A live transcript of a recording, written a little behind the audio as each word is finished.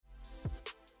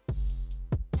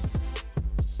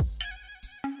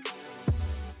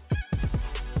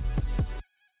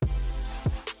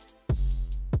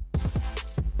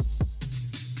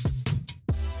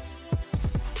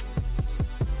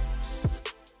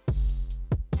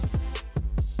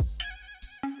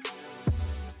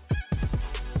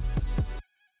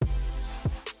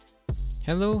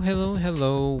Hello, hello,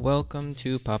 hello. Welcome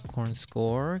to Popcorn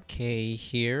Score. Kay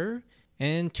here.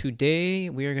 And today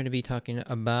we are going to be talking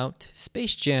about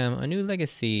Space Jam: A New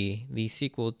Legacy, the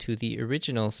sequel to the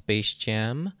original Space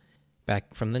Jam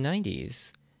back from the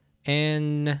 90s.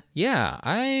 And yeah,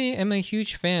 I am a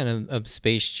huge fan of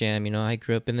Space Jam. You know, I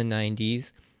grew up in the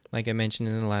 90s, like I mentioned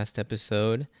in the last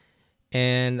episode,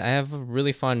 and I have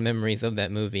really fond memories of that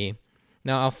movie.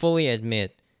 Now, I'll fully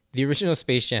admit, the original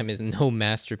Space Jam is no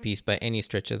masterpiece by any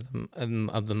stretch of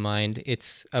the mind.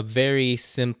 It's a very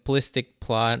simplistic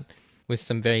plot with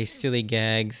some very silly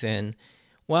gags, and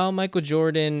while Michael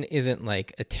Jordan isn't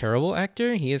like a terrible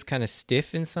actor, he is kind of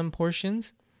stiff in some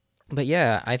portions. But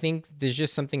yeah, I think there's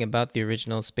just something about the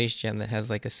original Space Jam that has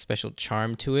like a special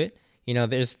charm to it. You know,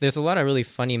 there's a lot of really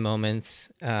funny moments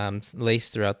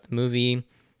laced throughout the movie.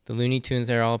 The Looney Tunes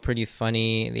are all pretty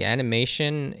funny. The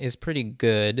animation is pretty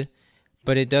good,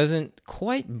 but it doesn't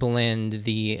quite blend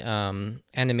the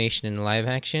animation in live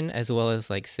action as well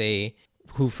as, like, say,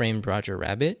 Who Framed Roger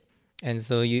Rabbit. And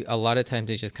so a lot of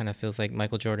times it just kind of feels like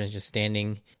Michael Jordan is just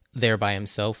standing there by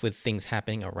himself with things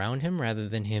happening around him rather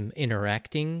than him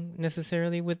interacting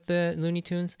necessarily with the Looney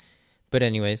Tunes. But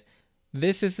anyways,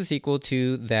 this is the sequel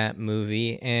to that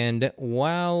movie, and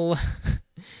while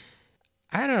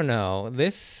I don't know,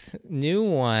 this new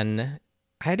one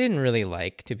I didn't really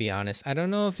like, to be honest. I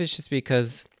don't know if it's just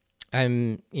because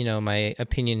my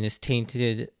opinion is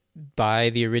tainted by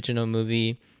the original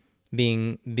movie,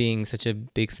 being such a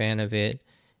big fan of it,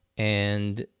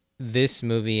 and this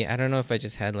movie, I don't know if I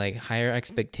just had like higher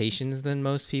expectations than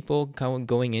most people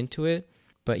going into it.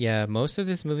 But yeah, most of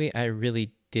this movie I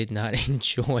really did not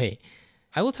enjoy.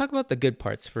 I will talk about the good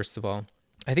parts first of all.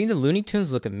 I think the Looney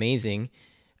Tunes look amazing.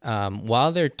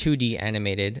 While they're 2D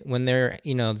animated, when they're,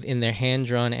 in their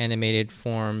hand-drawn animated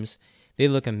forms, they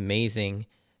look amazing.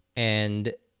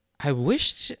 And I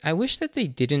wish that they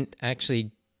didn't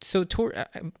actually. So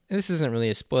this isn't really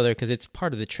a spoiler because it's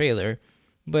part of the trailer,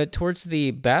 but towards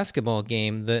the basketball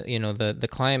game, the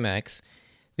climax,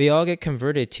 they all get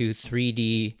converted to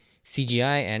 3D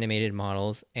CGI animated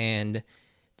models, and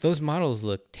those models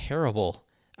look terrible.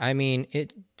 I mean,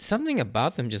 something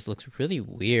about them just looks really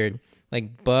weird.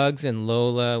 Like Bugs and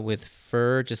Lola with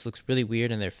fur just looks really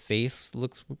weird, and their face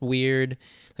looks weird.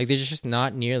 Like they're just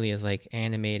not nearly as like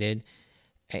animated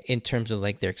in terms of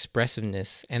like their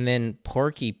expressiveness. And then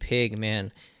Porky Pig,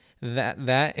 man,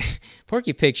 that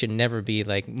Porky Pig should never be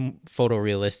like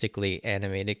photorealistically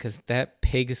animated because that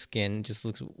pig skin just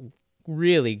looks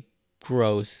really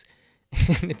gross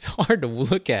and it's hard to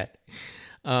look at.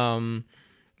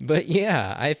 But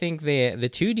yeah, I think the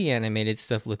 2D animated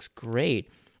stuff looks great.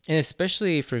 And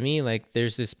especially for me, like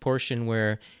there's this portion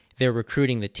where they're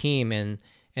recruiting the team and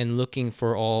looking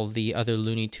for all the other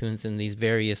Looney Tunes and these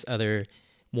various other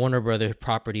Warner Brothers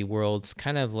property worlds,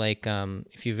 kind of like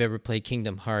if you've ever played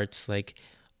Kingdom Hearts, like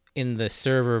in the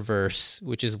Serververse,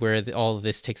 which is where all of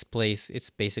this takes place. It's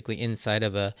basically inside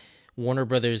of a Warner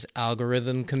Brothers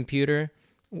algorithm computer,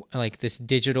 like this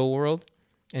digital world.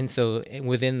 And so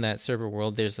within that server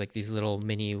world, there's like these little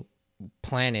mini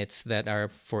planets that are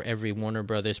for every Warner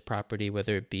Brothers property,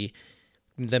 whether it be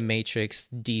The Matrix,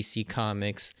 DC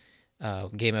Comics,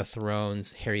 Game of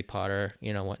Thrones, Harry Potter,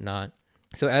 whatnot.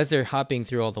 So as they're hopping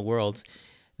through all the worlds,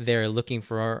 they're looking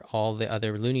for all the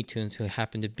other Looney Tunes who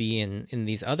happen to be in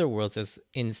these other worlds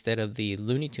instead of the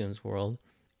Looney Tunes world.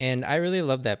 And I really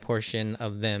love that portion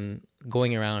of them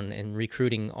going around and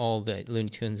recruiting all the Looney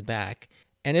Tunes back.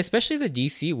 And especially the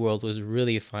DC world was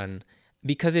really fun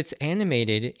because it's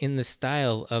animated in the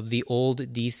style of the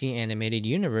old DC animated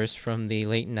universe from the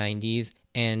late 90s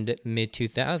and mid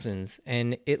 2000s.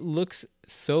 And it looks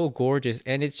so gorgeous,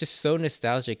 and it's just so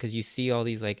nostalgic because you see all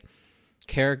these like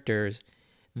characters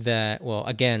that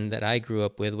I grew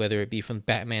up with, whether it be from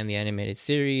Batman the animated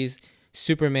series,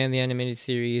 Superman the animated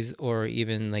series, or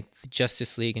even like the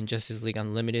Justice League and Justice League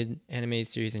Unlimited animated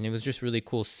series. And it was just really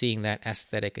cool seeing that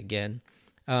aesthetic again.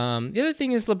 The other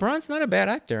thing is LeBron's not a bad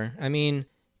actor. I mean,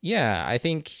 yeah, I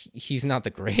think he's not the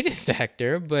greatest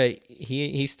actor, but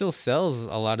he still sells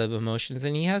a lot of emotions,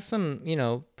 and he has some,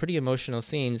 pretty emotional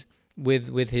scenes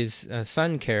with his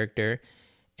son character.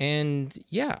 And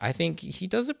yeah, I think he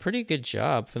does a pretty good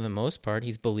job for the most part.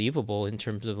 He's believable in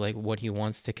terms of like what he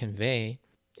wants to convey,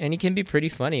 and he can be pretty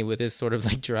funny with his sort of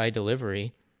like dry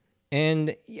delivery.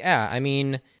 And yeah, I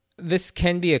mean, this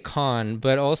can be a con,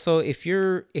 but also if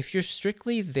you're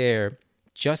strictly there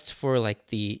just for like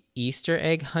the Easter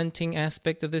egg hunting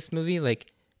aspect of this movie,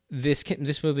 like this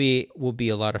movie will be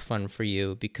a lot of fun for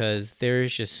you because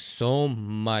there's just so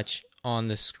much on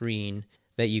the screen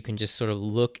that you can just sort of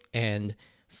look and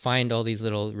find all these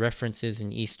little references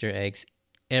and Easter eggs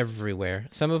everywhere.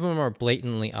 Some of them are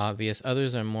blatantly obvious,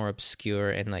 others are more obscure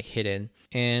and like hidden.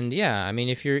 And yeah, I mean,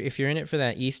 if you're in it for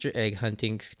that Easter egg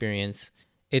hunting experience,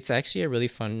 it's actually a really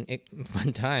fun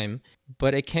time,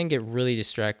 but it can get really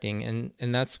distracting,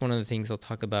 and that's one of the things I'll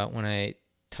talk about when I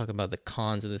talk about the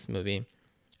cons of this movie.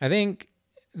 I think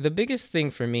the biggest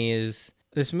thing for me is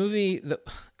this movie,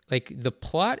 the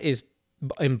plot is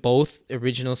in both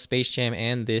original Space Jam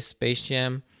and this Space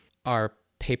Jam are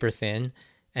paper thin.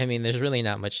 I mean, there's really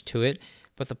not much to it,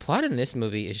 but the plot in this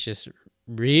movie is just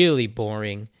really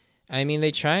boring. I mean,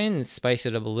 they try and spice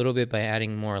it up a little bit by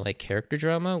adding more like character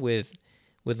drama with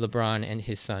LeBron and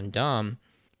his son Dom,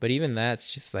 but even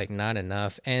that's just like not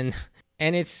enough. And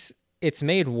it's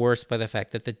made worse by the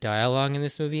fact that the dialogue in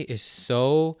this movie is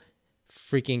so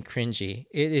freaking cringy.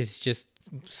 It is just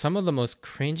some of the most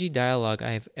cringy dialogue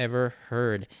I've ever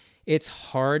heard. It's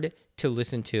hard to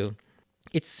listen to.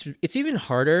 It's even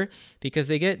harder because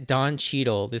they get Don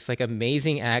Cheadle, this like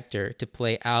amazing actor, to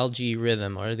play Algae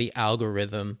Rhythm or the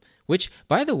algorithm, which,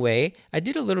 by the way, I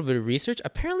did a little bit of research.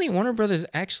 Apparently Warner Brothers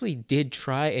actually did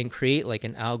try and create like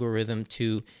an algorithm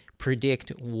to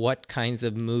predict what kinds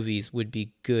of movies would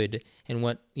be good and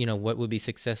what would be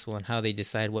successful and how they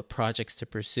decide what projects to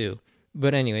pursue.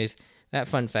 But anyways, that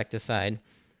fun fact aside,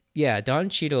 yeah, Don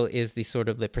Cheadle is the sort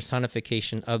of the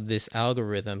personification of this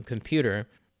algorithm computer,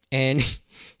 and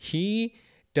he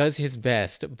does his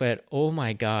best, but oh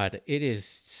my god, it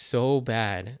is so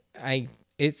bad.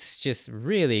 It's just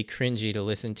really cringy to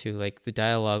listen to, like the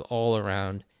dialogue all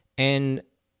around. And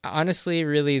honestly,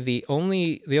 really the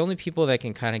only people that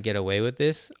can kind of get away with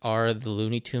this are the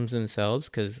Looney Tunes themselves,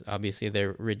 because obviously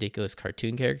they're ridiculous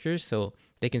cartoon characters, so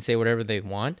they can say whatever they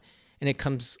want and it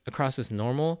comes across as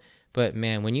normal. But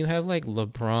man, when you have like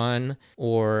LeBron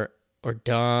or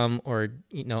Dom or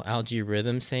Algae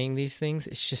Rhythm saying these things,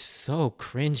 it's just so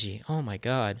cringy. Oh my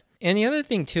god. And the other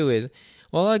thing too is,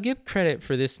 well, I'll give credit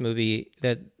for this movie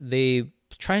that they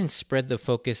try and spread the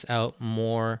focus out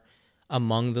more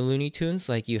among the Looney Tunes.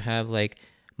 Like you have like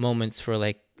moments for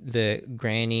like the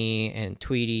Granny and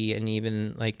Tweety and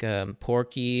even like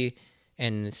Porky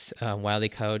and Wile E.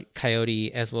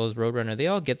 Coyote as well as Roadrunner. They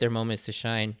all get their moments to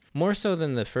shine more so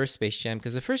than the first Space Jam,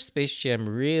 because the first Space Jam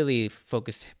really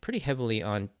focused pretty heavily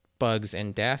on Bugs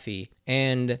and Daffy.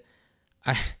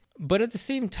 But at the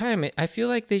same time, I feel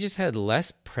like they just had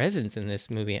less presence in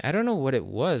this movie. I don't know what it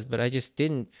was, but I just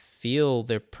didn't feel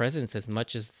their presence as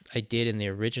much as I did in the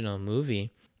original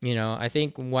movie. I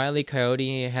think Wile E.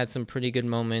 Coyote had some pretty good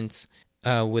moments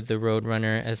with the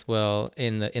Roadrunner as well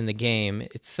in the game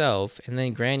itself, and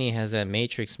then Granny has that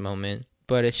Matrix moment.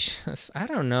 But it's just, I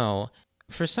don't know.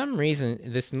 For some reason,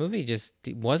 this movie just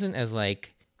wasn't as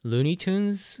like Looney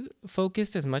Tunes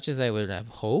focused as much as I would have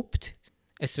hoped.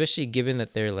 Especially given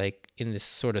that they're like in this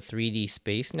sort of 3D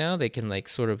space now, they can like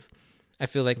sort of, I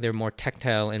feel like they're more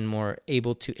tactile and more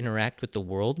able to interact with the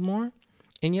world more,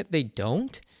 and yet they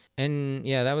don't. And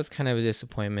yeah, that was kind of a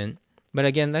disappointment. But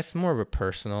again, that's more of a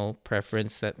personal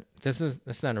preference.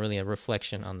 That's not really a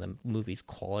reflection on the movie's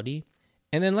quality.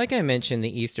 And then, like I mentioned,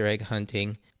 the Easter egg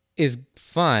hunting is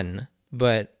fun,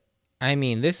 but I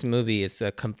mean, this movie is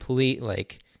a complete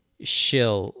like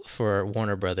shill for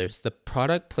Warner Brothers. The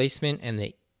product placement and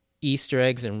the Easter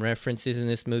eggs and references in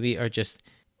this movie are just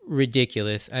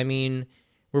ridiculous. I mean,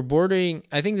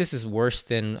 I think this is worse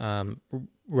than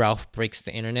Ralph Breaks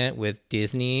the Internet with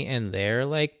Disney and their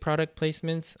like product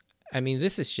placements. I mean,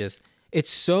 this is just,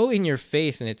 it's so in your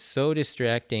face and it's so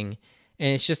distracting,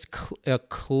 and it's just a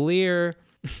clear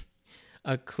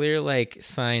like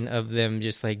sign of them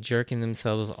just like jerking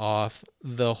themselves off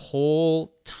the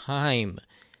whole time.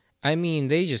 I mean,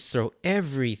 they just throw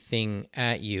everything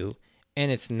at you,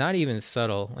 and it's not even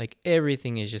subtle. Like,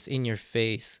 everything is just in your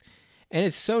face, and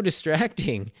it's so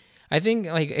distracting. I think,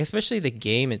 like, especially the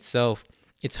game itself,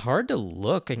 it's hard to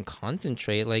look and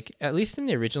concentrate. Like, at least in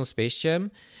the original Space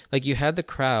Jam, like, you had the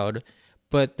crowd,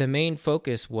 but the main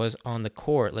focus was on the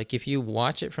court. Like, if you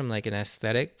watch it from, like, an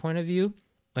aesthetic point of view,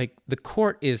 like, the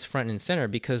court is front and center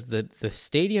because the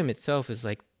stadium itself is,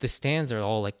 like, the stands are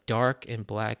all, like, dark and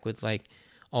black with, like,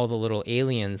 all the little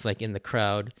aliens like in the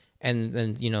crowd, and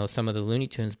then some of the Looney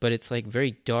Tunes, but it's like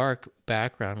very dark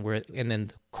background and then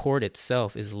the court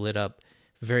itself is lit up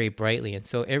very brightly, and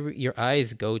so your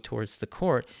eyes go towards the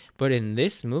court. But in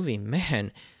this movie,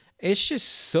 man, it's just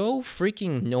so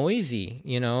freaking noisy,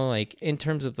 like in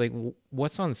terms of like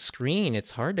what's on screen.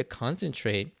 It's hard to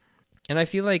concentrate, and I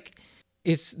feel like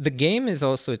the game is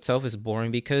also itself is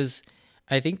boring because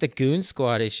I think the Goon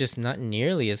Squad is just not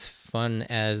nearly as fun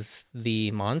as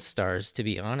the Monstars, to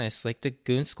be honest. Like, the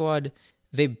Goon Squad,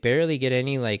 they barely get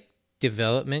any, like,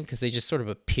 development because they just sort of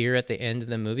appear at the end of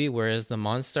the movie, whereas the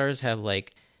Monstars have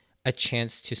like a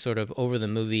chance to sort of over the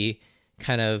movie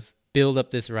kind of build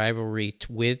up this rivalry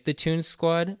with the Toon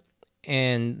Squad.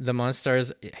 And the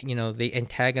Monstars, you know, they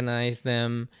antagonize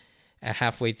them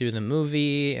halfway through the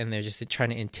movie, and they're just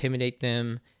trying to intimidate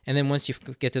them. And then once you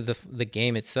get to the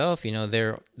game itself, you know,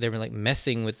 they're like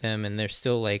messing with them, and they're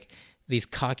still like these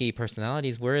cocky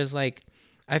personalities. Whereas like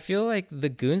I feel like the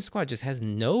Goon Squad just has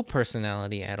no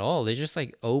personality at all. They're just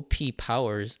like OP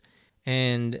powers,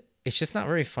 and it's just not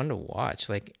very fun to watch.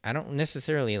 Like I don't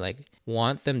necessarily like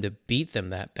want them to beat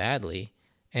them that badly,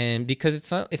 and because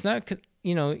it's not.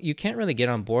 You know, you can't really get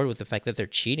on board with the fact that they're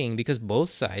cheating because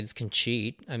both sides can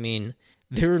cheat. I mean,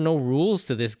 there are no rules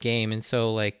to this game. And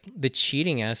so, like, the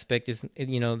cheating aspect is,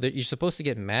 you know, you're supposed to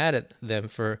get mad at them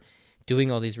for doing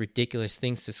all these ridiculous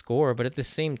things to score. But at the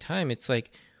same time, it's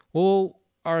like, well,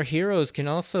 our heroes can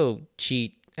also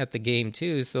cheat at the game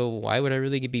too. So why would I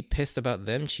really be pissed about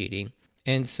them cheating?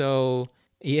 And so,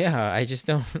 yeah, I just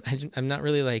don't, I'm not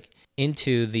really, like,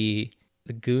 into the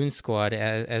Goon Squad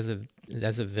as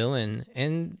a villain.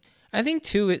 And I think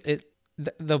too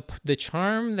the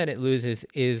charm that it loses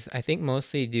is I think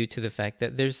mostly due to the fact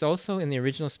that there's also in the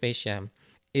original Space Jam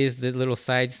is the little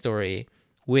side story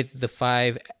with the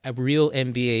 5 real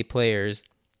NBA players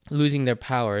losing their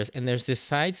powers, and there's this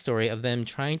side story of them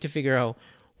trying to figure out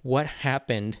what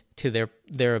happened to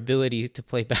their ability to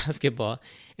play basketball.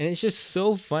 And it's just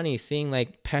so funny seeing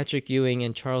like Patrick Ewing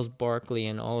and Charles Barkley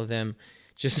and all of them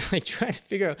just like trying to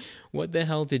figure out what the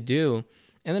hell to do.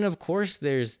 And then of course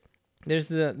there's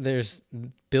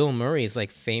Bill Murray's like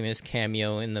famous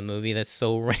cameo in the movie that's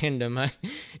so random.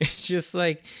 It's just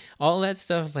like all that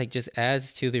stuff like just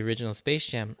adds to the original Space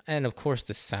Jam. And of course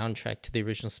the soundtrack to the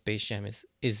original Space Jam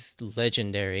is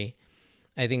legendary.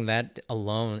 I think that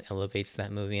alone elevates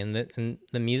that movie. And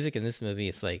the music in this movie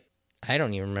is like, I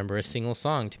don't even remember a single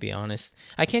song, to be honest.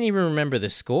 I can't even remember the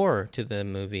score to the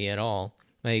movie at all.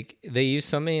 Like they use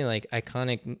so many like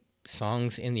iconic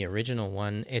songs in the original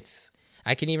one.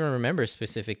 I can even remember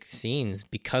specific scenes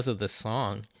because of the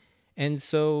song. And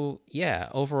so, yeah,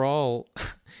 overall,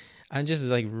 I'm just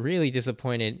like really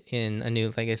disappointed in A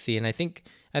New Legacy. And I think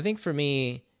for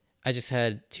me, I just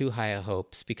had too high of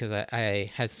hopes because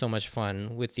I had so much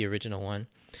fun with the original one.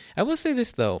 I will say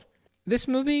this though, this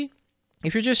movie,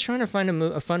 if you're just trying to find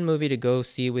a fun movie to go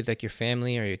see with like your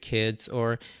family or your kids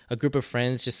or a group of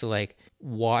friends just to like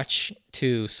watch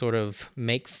to sort of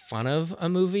make fun of a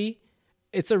movie,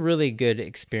 it's a really good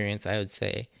experience, I would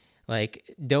say.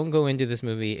 Like, don't go into this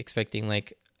movie expecting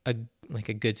like a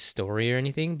good story or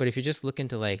anything, but if you're just looking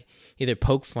to like either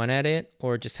poke fun at it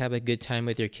or just have a good time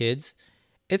with your kids,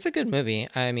 it's a good movie.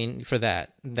 I mean, for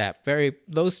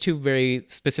those two very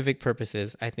specific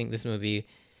purposes, I think this movie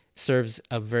serves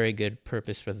a very good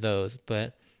purpose for those.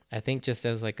 But I think just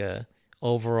as like a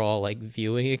overall like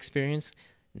viewing experience,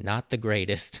 not the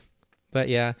greatest. But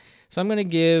yeah, so I'm gonna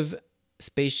give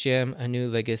Space Jam: A New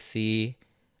Legacy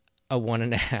a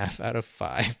 1.5 out of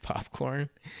 5 popcorn.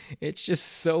 It's just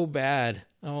so bad.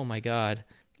 Oh my god.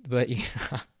 But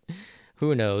yeah,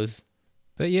 who knows?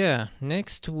 But yeah,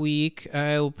 next week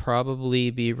I'll probably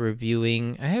be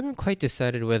reviewing. I haven't quite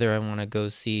decided whether I want to go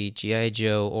see G.I.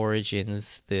 Joe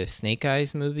Origins, the Snake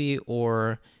Eyes movie,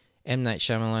 or M. Night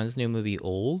Shyamalan's new movie,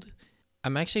 Old.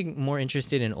 I'm actually more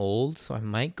interested in Old, so I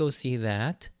might go see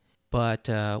that. But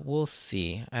we'll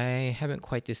see. I haven't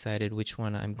quite decided which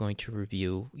one I'm going to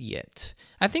review yet.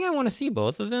 I think I want to see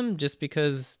both of them just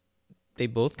because they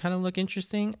both kind of look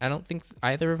interesting. I don't think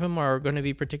either of them are going to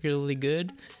be particularly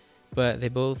good, but they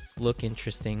both look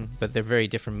interesting, but they're very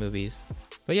different movies.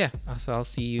 But yeah, so I'll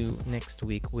see you next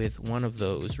week with one of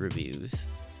those reviews.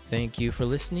 Thank you for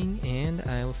listening, and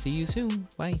I will see you soon.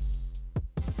 Bye.